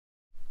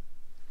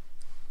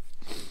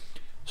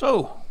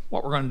So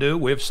what we're going to do,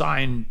 we've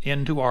signed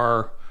into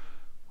our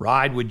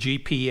ride with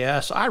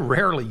GPS. I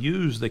rarely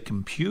use the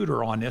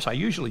computer on this. I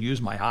usually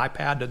use my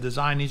iPad to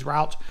design these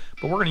routes,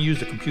 but we're going to use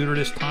the computer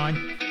this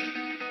time.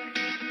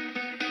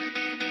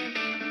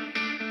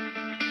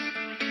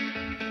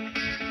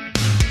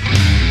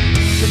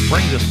 This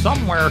brings us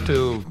somewhere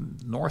to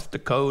North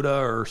Dakota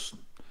or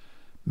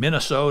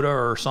Minnesota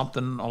or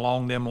something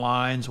along them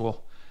lines.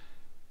 Well,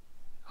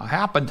 I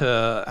happen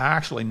to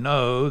actually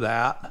know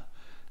that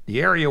the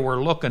area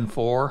we're looking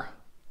for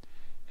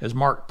is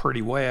marked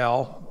pretty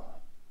well.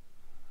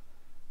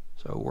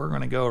 So we're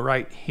going to go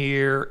right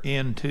here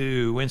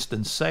into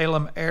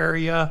Winston-Salem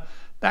area.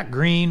 That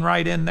green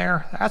right in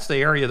there, that's the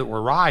area that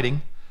we're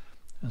riding.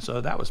 And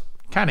so that was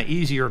kind of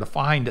easier to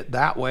find it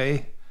that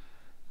way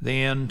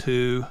than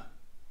to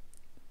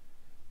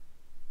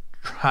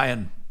try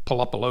and pull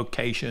up a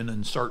location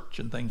and search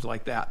and things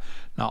like that.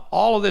 Now,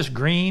 all of this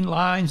green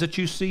lines that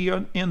you see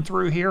in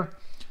through here,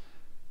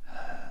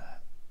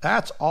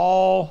 that's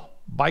all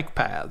bike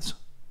paths.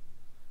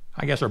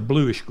 I guess are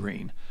bluish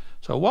green.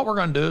 So what we're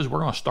going to do is we're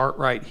going to start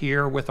right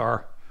here with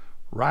our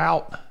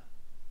route,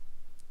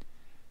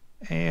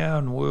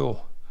 and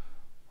we'll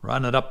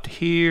run it up to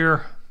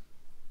here,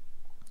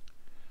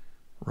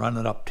 run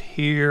it up to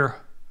here,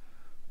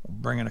 we'll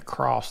bring it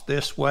across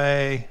this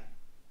way,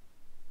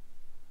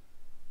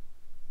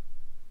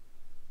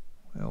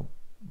 we'll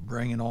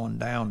bring it on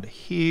down to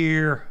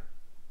here,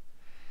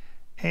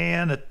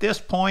 and at this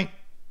point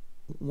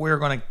we're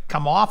going to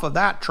come off of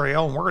that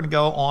trail and we're going to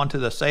go onto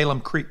the Salem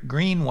Creek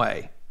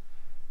Greenway.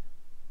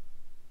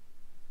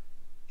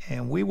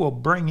 And we will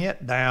bring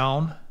it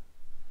down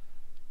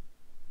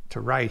to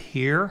right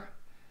here.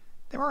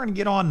 Then we're going to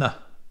get on the,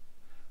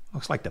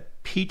 looks like the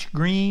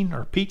Peachtree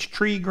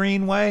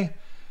Greenway,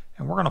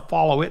 and we're going to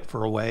follow it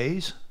for a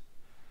ways.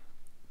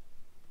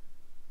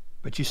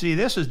 But you see,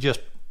 this is just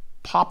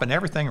popping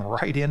everything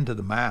right into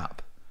the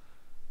map.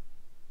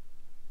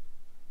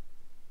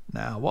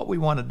 Now, what we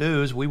want to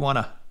do is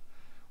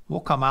we'll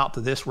come out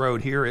to this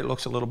road here. It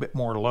looks a little bit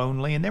more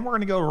lonely, and then we're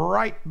going to go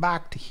right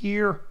back to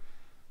here.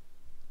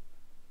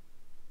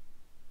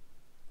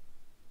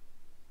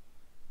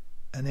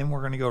 And then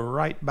we're going to go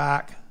right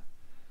back,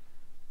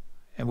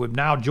 and we've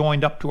now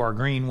joined up to our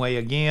greenway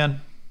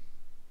again.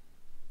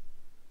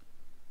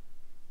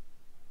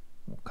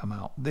 We'll come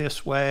out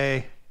this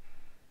way.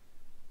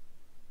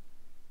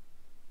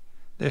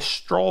 This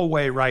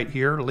strollway right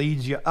here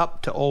leads you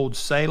up to Old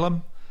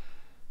Salem,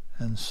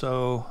 and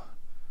so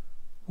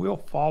we'll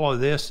follow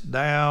this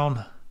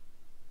down,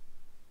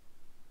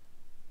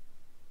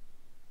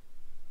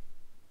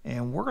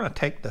 and we're going to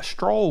take the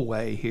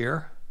strollway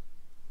here.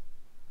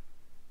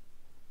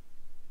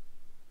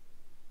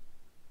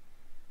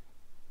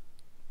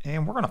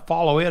 And we're going to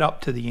follow it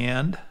up to the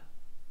end.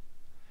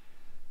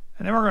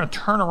 And then we're going to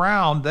turn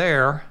around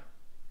there.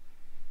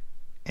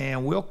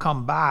 And we'll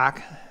come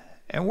back.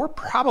 And we're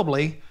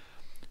probably,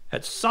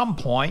 at some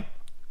point,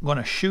 going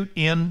to shoot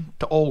in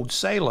to Old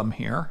Salem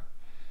here.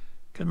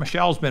 Because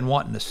Michelle's been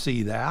wanting to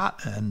see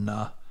that. And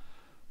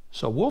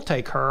so we'll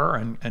take her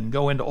and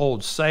go into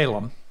Old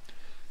Salem.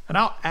 And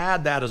I'll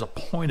add that as a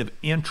point of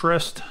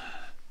interest.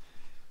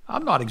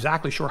 I'm not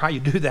exactly sure how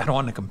you do that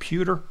on the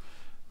computer.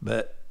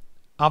 But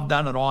I've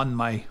done it on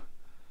my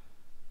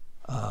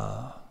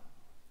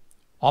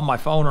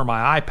phone or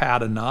my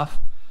iPad enough,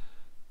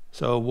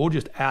 so we'll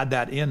just add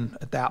that in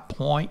at that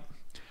point.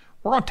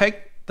 We're going to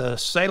take the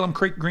Salem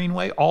Creek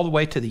Greenway all the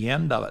way to the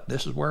end of it.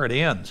 This is where it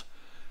ends.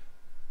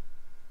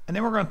 And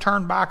then we're going to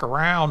turn back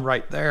around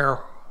right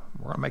there.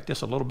 We're going to make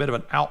this a little bit of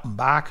an out and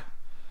back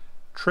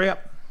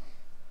trip.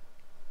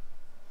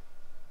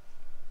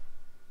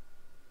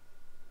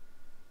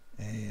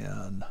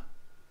 And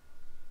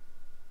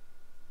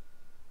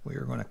we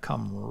are going to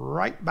come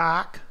right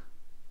back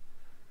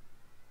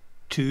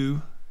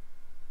to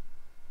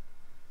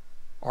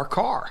our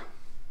car.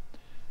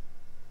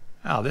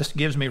 Now this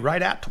gives me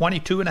right at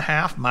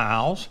 22.5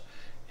 miles.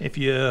 If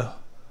you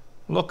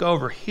look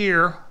over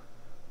here,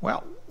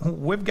 well,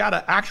 we've got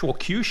an actual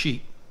cue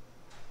sheet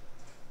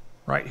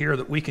right here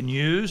that we can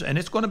use, and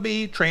it's going to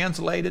be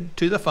translated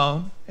to the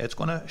phone. It's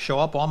going to show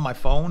up on my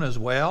phone as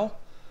well,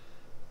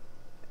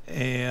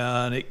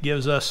 and it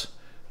gives us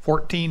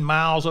 14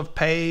 miles of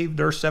paved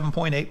or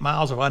 7.8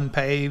 miles of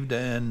unpaved,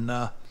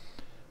 and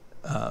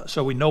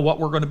so we know what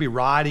we're going to be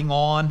riding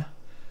on.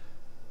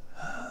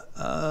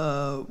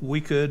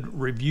 We could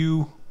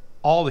review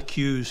all the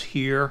cues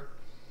here.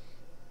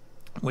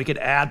 We could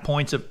add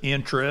points of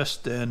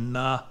interest, and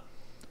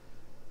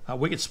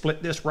we could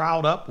split this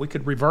route up. We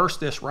could reverse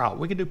this route.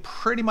 We could do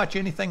pretty much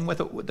anything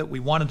with it that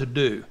we wanted to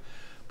do.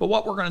 But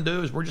what we're going to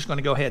do is we're just going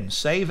to go ahead and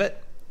save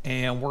it,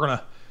 and we're going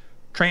to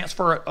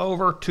transfer it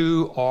over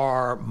to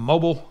our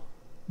mobile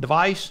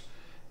device,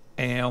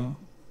 and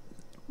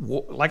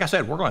like I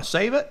said, we're going to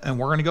save it and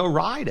we're going to go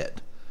ride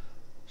it.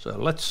 So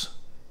let's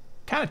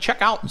kind of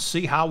check out and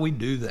see how we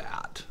do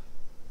that.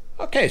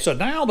 Okay, so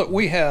now that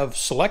we have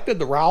selected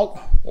the route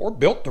or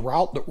built the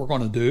route that we're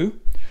going to do,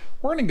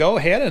 we're going to go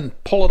ahead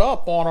and pull it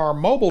up on our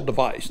mobile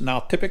device.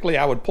 Now, typically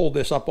I would pull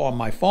this up on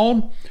my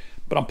phone,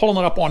 but I'm pulling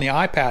it up on the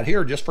iPad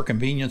here just for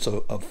convenience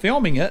of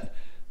filming it.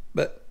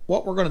 But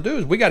what we're going to do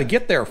is we got to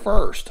get there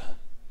first.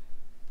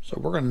 So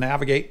we're going to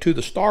navigate to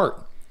the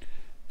start.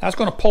 That's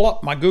going to pull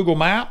up my Google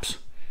Maps,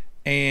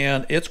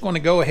 and it's going to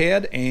go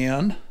ahead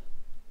and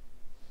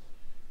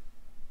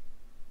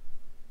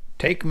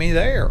take me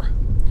there.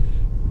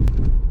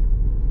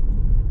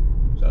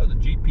 So the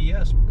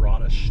GPS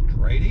brought us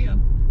straight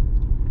in.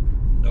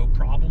 No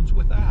problems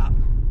with that.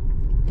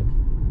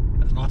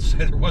 That's not to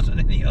say there wasn't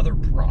any other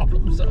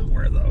problems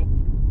somewhere, though.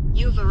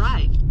 You've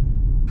arrived.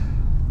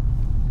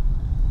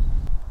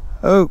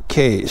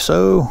 Okay,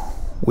 so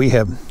we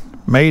have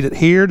made it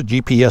here. The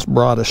GPS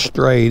brought us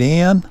straight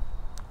in.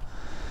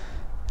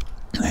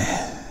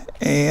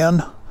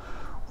 And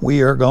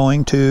we are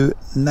going to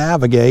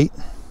navigate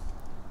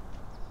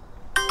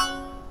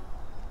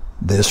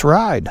this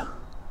ride.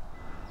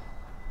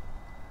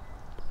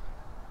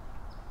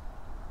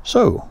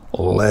 So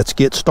let's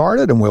get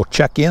started, and we'll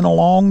check in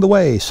along the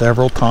way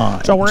several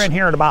times. So we're in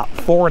here at about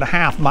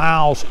 4.5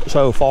 miles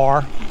so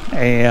far,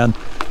 and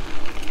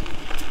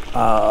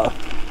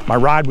my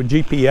ride with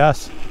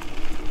GPS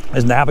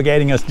is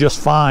navigating us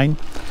just fine.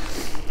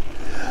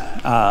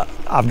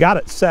 I've got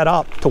it set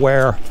up to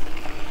where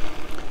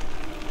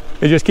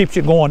it just keeps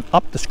you going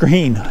up the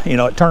screen. You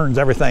know, it turns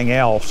everything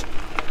else.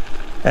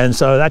 And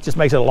so that just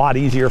makes it a lot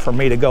easier for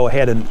me to go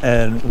ahead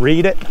and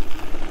read it.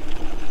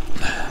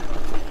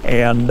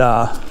 And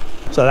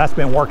so that's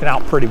been working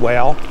out pretty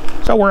well.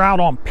 So we're out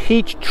on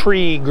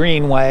Peachtree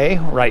Greenway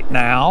right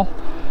now.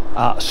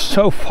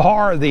 So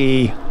far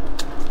the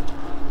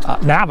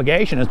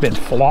navigation has been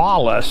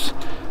flawless.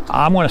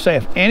 I'm going to say,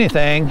 if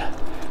anything,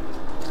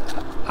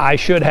 I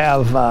should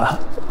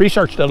have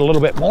researched it a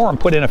little bit more and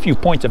put in a few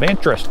points of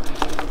interest.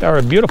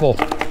 There's a beautiful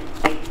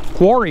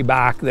quarry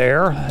back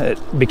there.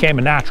 It became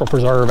a natural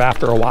preserve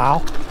after a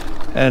while.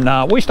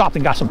 And we stopped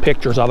and got some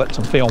pictures of it,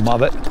 some film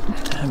of it.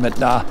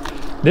 But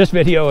this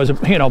video is,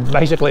 you know,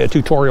 basically a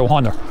tutorial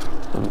on the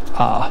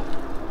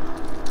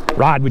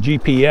ride with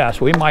GPS.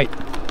 We might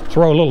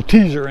throw a little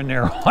teaser in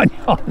there on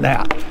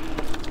that.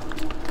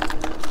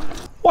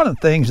 One of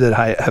the things that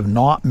I have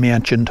not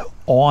mentioned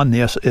on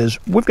this is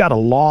we've got a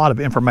lot of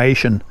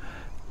information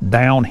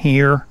down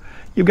here.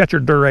 You've got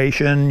your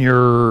duration,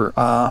 your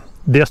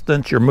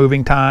distance, your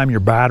moving time, your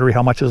battery,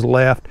 how much is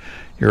left,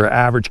 your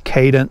average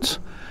cadence.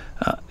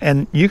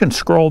 And you can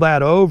scroll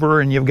that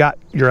over, and you've got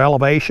your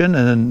elevation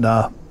and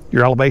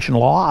your elevation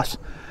loss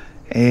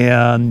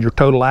and your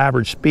total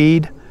average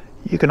speed.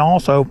 You can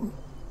also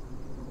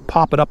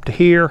pop it up to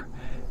here,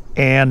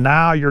 and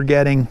now you're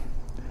getting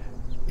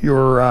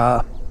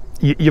your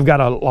you've got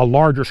a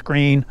larger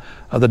screen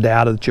of the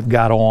data that you've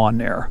got on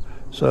there.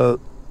 So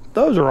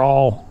those are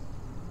all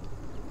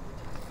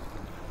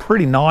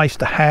pretty nice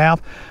to have.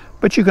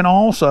 But you can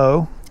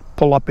also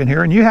pull up in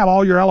here and you have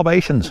all your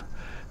elevations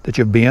that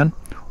you've been,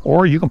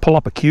 or you can pull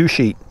up a cue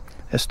sheet.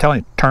 It's telling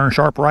you turn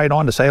sharp right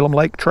on to Salem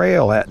Lake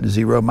Trail at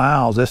 0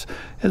 miles. This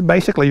is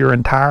basically your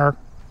entire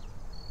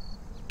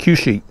cue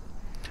sheet.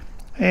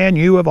 And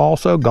you have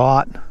also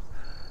got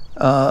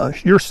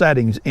your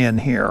settings in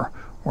here,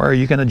 where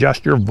you can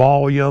adjust your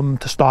volume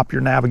to stop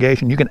your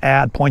navigation. You can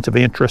add points of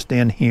interest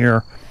in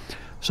here.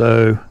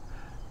 So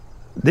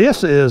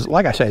this is,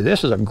 like I say,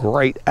 this is a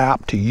great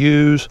app to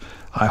use.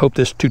 I hope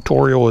this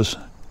tutorial is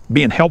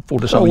being helpful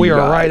to some of you guys. So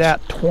we are right at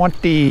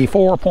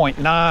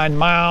 24.9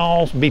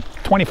 miles, be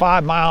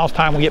 25 miles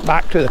time we get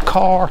back to the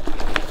car.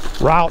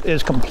 Route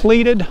is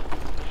completed,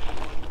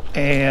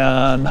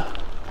 and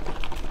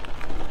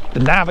the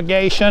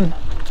navigation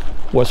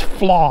was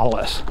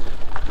flawless.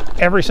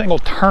 Every single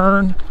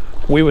turn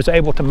we was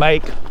able to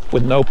make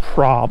with no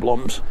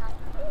problems.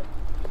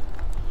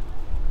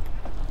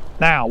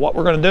 Now what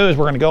we're going to do is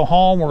we're going to go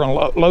home, we're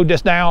going to load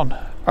this down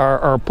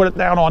or put it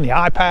down on the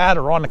iPad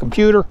or on the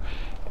computer,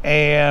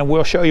 and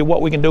we'll show you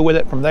what we can do with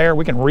it from there.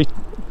 We can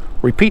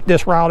repeat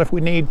this route if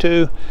we need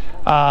to,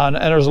 and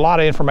there's a lot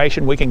of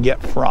information we can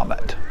get from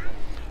it.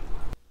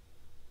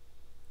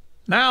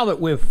 Now that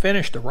we've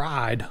finished the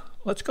ride,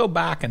 let's go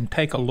back and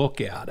take a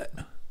look at it.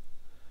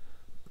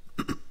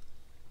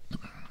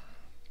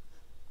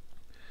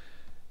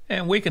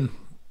 And we can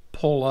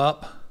pull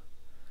up,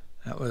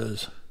 that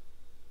was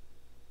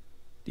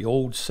the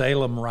old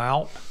Salem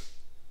route.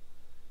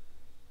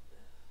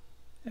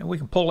 And we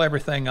can pull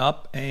everything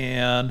up,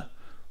 and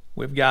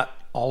we've got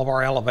all of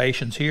our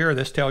elevations here.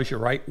 This tells you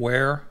right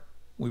where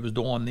we was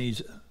doing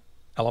these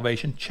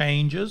elevation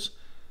changes.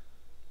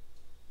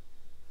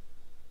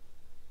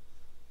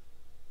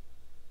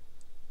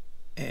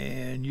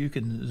 And you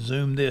can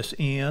zoom this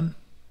in.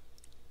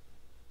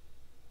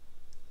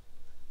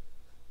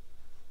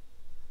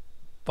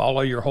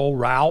 Follow your whole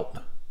route.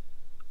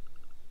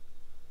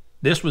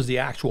 This was the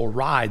actual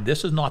ride.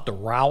 This is not the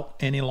route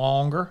any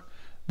longer.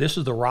 This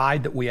is the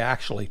ride that we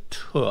actually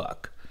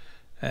took.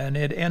 And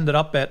it ended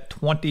up at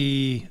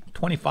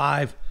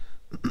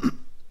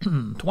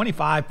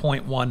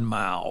 25.1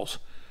 miles.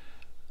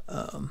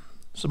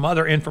 Some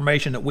other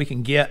information that we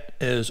can get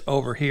is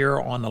over here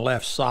on the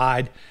left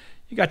side.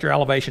 You got your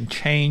elevation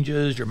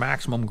changes, your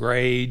maximum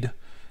grade,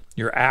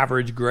 your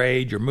average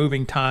grade, your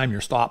moving time, your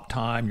stop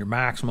time, your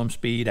maximum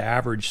speed,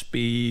 average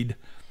speed.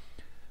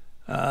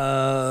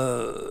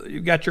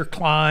 You've got your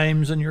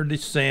climbs and your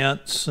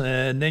descents,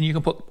 and then you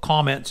can put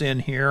comments in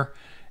here,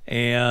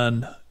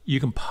 and you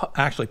can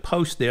actually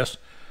post this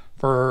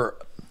for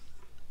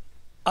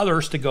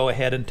others to go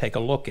ahead and take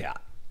a look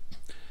at.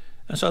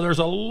 And so there's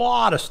a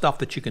lot of stuff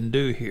that you can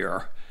do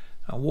here.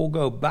 We'll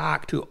go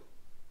back to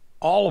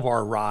all of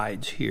our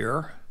rides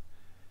here,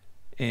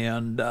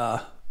 and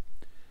now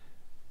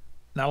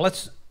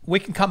we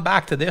can come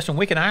back to this and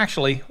we can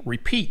actually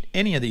repeat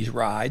any of these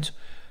rides.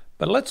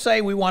 But let's say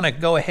we want to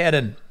go ahead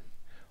and,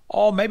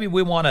 maybe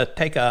we want to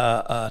take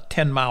a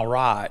 10-mile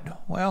ride.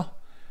 Well,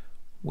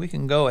 we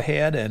can go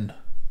ahead and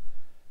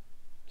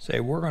say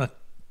we're going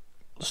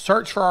to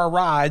search for our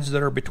rides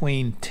that are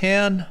between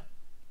 10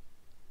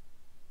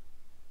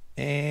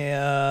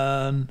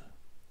 and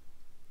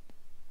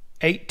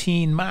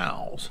 18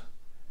 miles.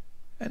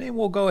 And then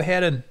we'll go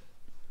ahead and,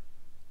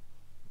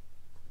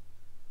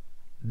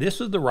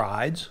 this is the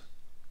rides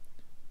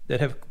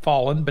that have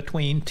fallen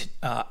between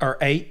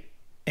 8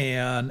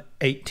 and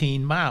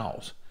 18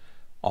 miles.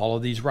 All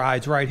of these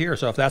rides right here.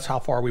 So if that's how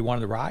far we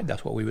wanted to ride,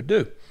 that's what we would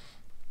do.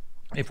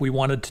 If we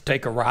wanted to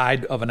take a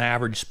ride of an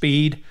average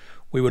speed,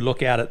 we would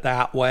look at it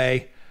that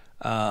way.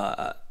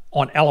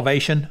 On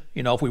elevation,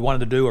 if we wanted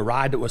to do a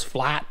ride that was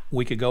flat,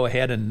 we could go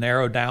ahead and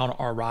narrow down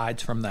our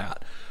rides from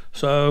that.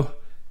 So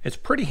it's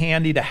pretty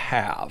handy to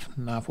have.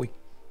 Now if we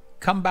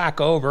come back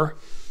over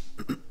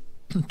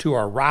to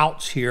our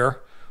routes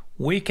here,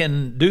 we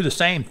can do the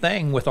same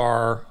thing with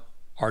our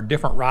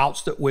different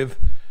routes that we've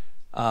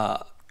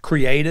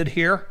created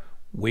here.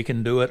 We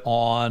can do it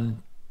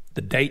on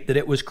the date that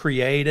it was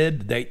created,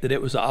 the date that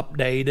it was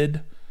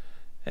updated,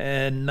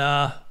 and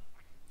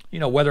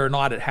whether or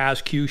not it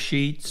has cue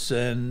sheets,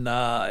 and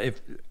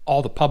if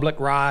all the public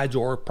rides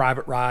or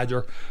private rides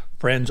or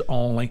friends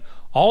only.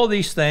 All of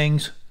these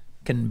things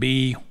can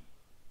be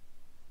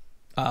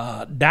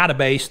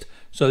databased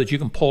so that you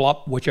can pull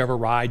up whichever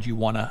ride you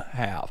want to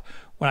have.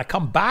 When I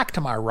come back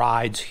to my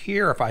rides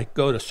here, if I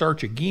go to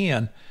search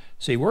again,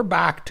 see, we're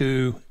back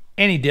to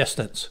any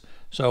distance.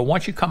 So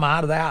once you come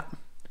out of that,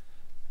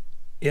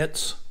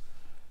 it's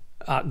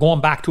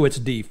going back to its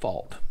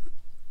default.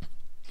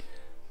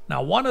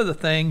 Now, one of the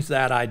things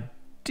that I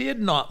did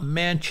not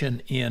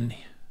mention in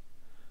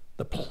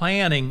the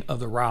planning of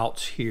the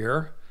routes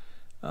here,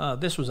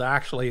 this was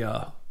actually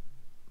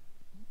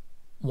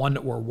one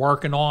that we're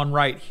working on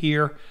right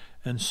here.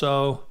 And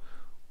so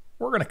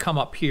we're going to come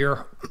up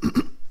here,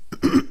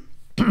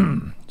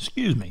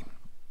 excuse me,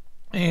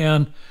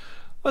 and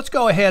let's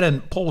go ahead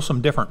and pull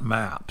some different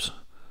maps.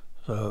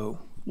 So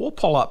we'll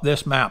pull up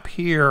this map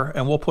here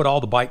and we'll put all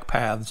the bike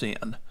paths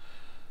in.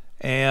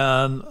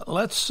 And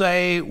let's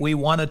say we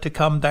wanted to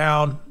come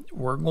down,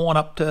 we're going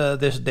up to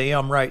this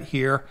dam right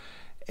here,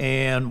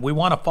 and we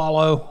want to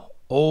follow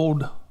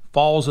Old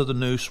Falls of the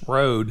Noose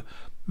Road.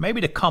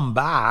 Maybe to come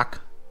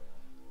back,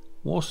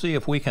 we'll see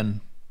if we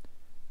can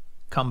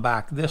come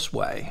back this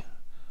way.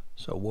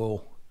 So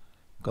we'll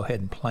go ahead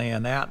and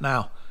plan that.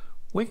 Now,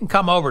 we can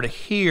come over to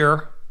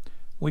here,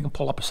 we can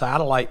pull up a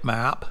satellite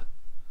map,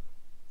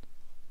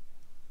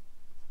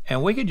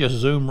 and we can just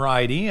zoom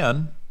right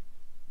in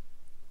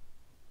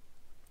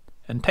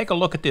and take a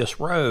look at this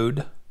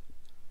road.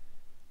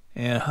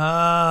 And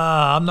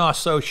I'm not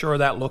so sure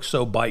that looks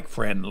so bike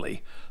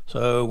friendly.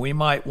 So we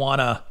might want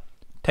to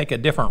take a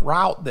different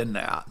route than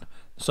that.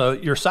 So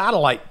your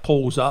satellite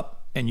pulls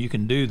up and you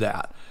can do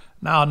that.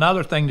 Now,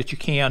 another thing that you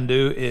can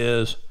do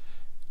is,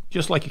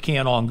 just like you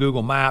can on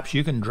Google Maps,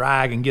 you can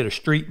drag and get a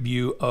street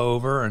view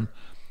over and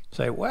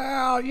say,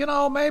 well,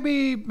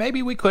 maybe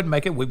we could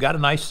make it. We've got a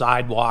nice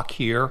sidewalk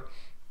here.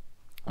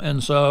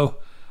 And so,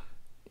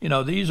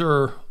 these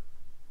are,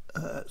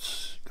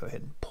 let's go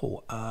ahead and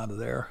pull out of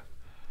there.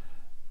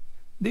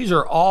 These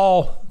are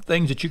all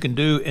things that you can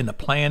do in the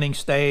planning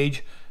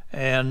stage.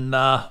 And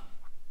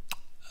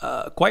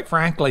quite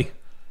frankly,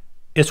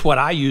 it's what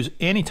I use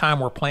anytime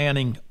we're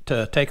planning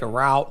to take a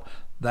route,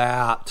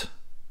 that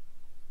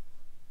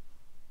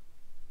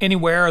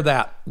anywhere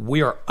that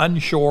we are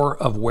unsure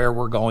of where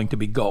we're going to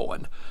be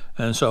going.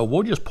 And so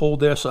we'll just pull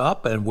this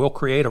up and we'll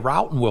create a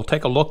route and we'll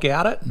take a look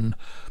at it. And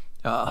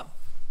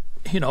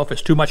if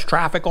it's too much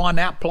traffic on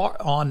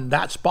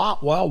that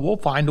spot, well, we'll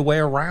find a way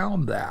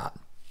around that.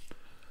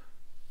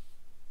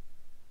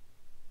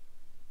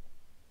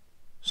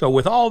 So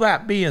with all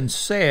that being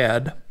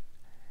said,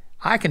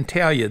 I can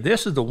tell you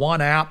this is the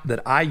one app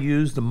that I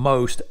use the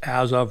most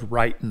as of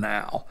right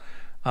now.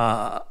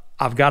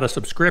 I've got a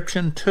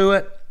subscription to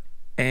it,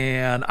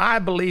 and I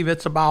believe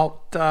it's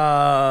about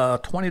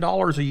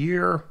 $20 a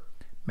year,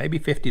 maybe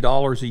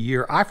 $50 a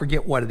year. I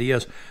forget what it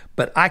is,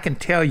 but I can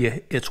tell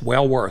you it's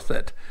well worth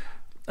it.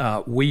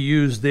 We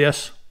use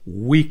this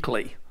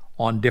weekly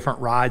on different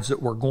rides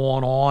that we're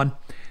going on,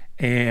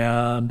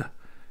 and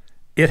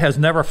it has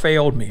never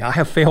failed me. I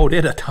have failed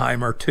it a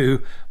time or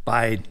two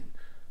by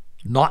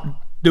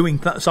not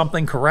doing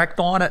something correct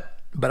on it,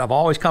 but I've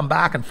always come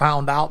back and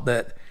found out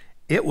that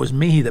it was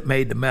me that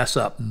made the mess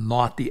up,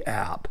 not the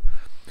app.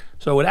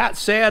 So with that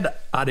said,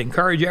 I'd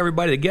encourage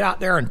everybody to get out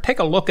there and take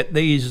a look at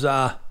these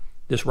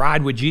this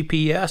ride with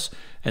GPS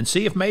and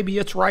see if maybe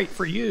it's right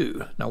for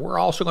you. Now, we're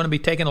also going to be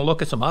taking a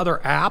look at some other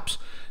apps,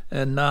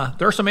 and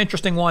there's some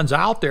interesting ones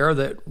out there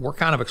that we're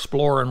kind of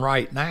exploring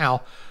right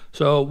now.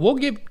 So we'll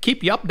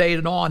keep you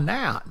updated on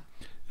that.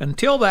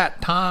 Until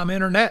that time,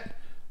 Internet,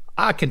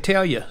 I can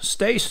tell you,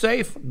 stay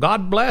safe,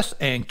 God bless,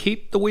 and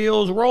keep the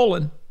wheels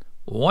rolling.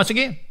 Once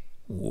again,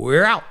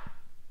 we're out.